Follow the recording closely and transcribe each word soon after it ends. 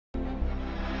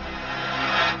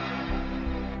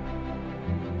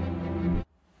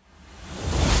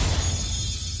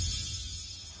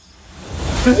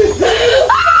I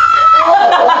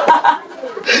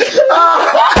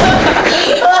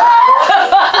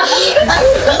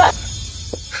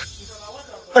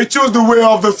chose the way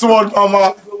of the sword,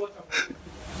 Mama.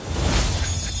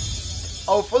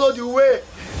 I'll follow the way.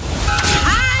 I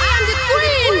am the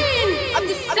queen of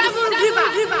the seven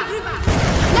rivers.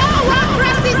 No one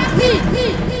presses me.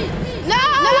 No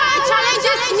one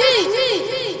challenges me.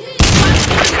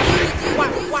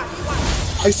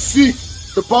 I see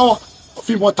the power of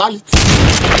immortality.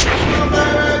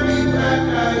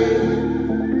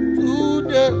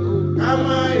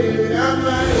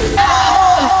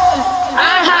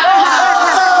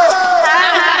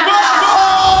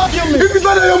 If it's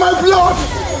not in my blood.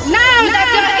 Now that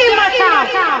you're immortal,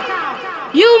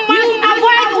 you must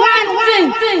avoid one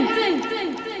thing.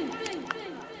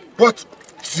 What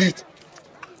is it?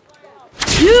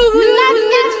 You will not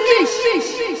eat fish,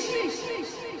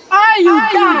 or you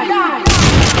die.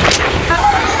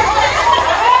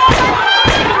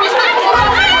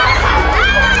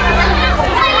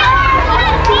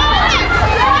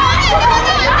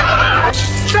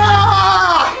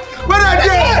 When I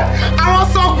did, I want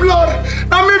some blood.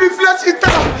 Now me the flesh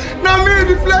eater. Now me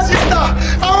the flesh eater.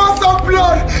 I want some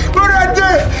blood. When I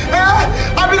did,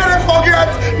 I be let them forget.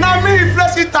 Now me the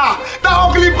flesh eater. That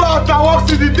ugly bird that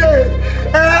walks in the day.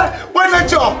 When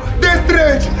nature, they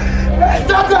strange.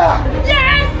 Tata.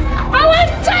 Yes, I want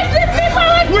to check the people.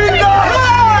 Winter.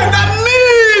 That me,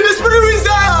 the spirit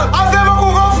wizard. I said we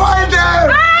go find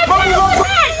them.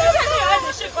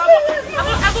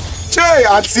 Hey,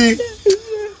 Auntie.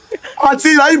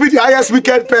 Auntie, now you be the highest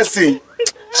wicked person.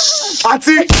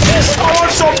 Auntie, I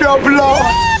want to chop your blood.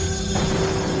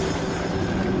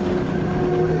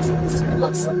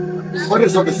 What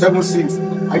is of the seven seas?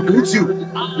 I greet you.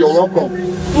 You're welcome.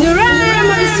 The realm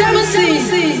of the seven seas.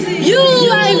 You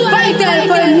are invited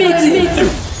for a meeting.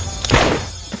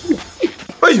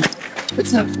 Hey,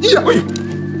 it's not. Yeah, hey.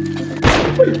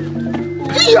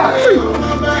 Yeah, hey.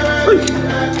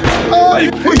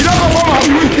 You don't go home.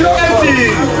 You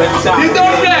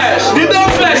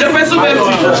don't flesh, a person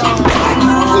empty.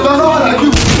 You don't know what I do.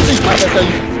 See, I can tell you.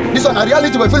 This one a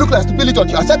reality, but if you look like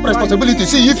stupidity, you accept responsibility.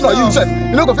 See, if not you yourself,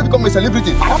 you're not going to become a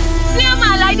celebrity. See a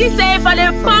man like this say for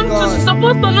the palm tooth, you're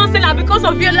supposed to know say that because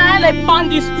of your lie, like palm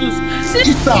these tooth.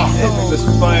 Sister! This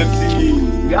is fine,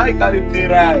 TV. I got it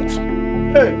right.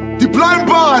 Hey, the blind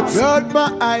bat! Shut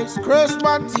my eyes, cross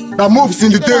my teeth. That moves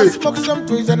in the day. I smoke some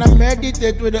trees and I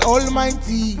meditate with the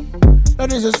Almighty.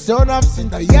 That is a son of sin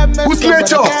that yeah, messed up,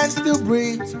 but I can still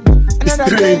breathe.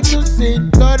 Another day to sin,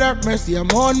 Lord have mercy, I'm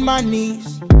on my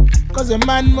knees. Cause a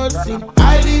man must sin.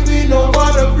 I live in a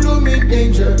world of blooming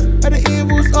danger, but the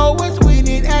evil's always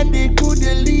winning and they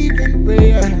couldn't live in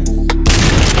prayer.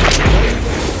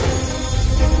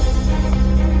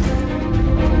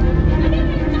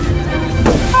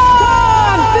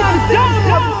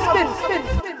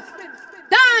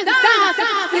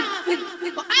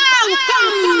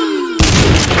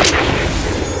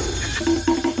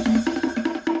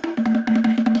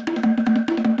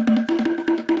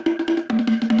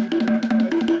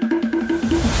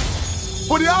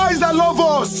 For the eyes that love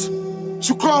us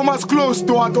should come as close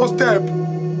to our doorstep.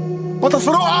 But as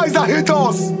for all eyes that hate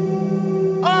us,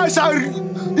 I shall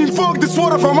invoke the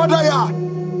sword of Amadaya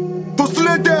to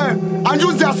slay them and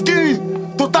use their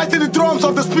skin to tighten the drums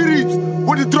of the spirit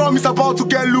when the drum is about to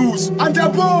get loose, and their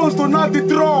bones to knock the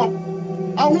drum.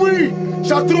 And we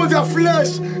shall throw their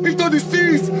flesh into the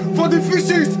seas for the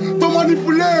fishes to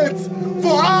manipulate.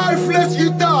 For I, flesh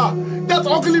eater, that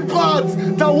ugly bat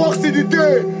that walks in the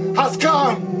day, has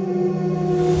come.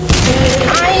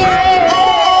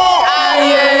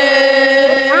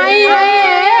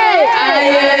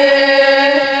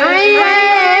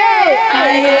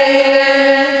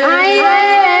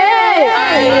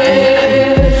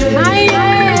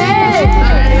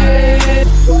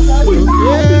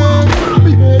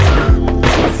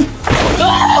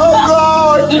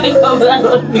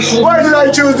 Why did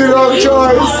I choose the wrong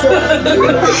choice?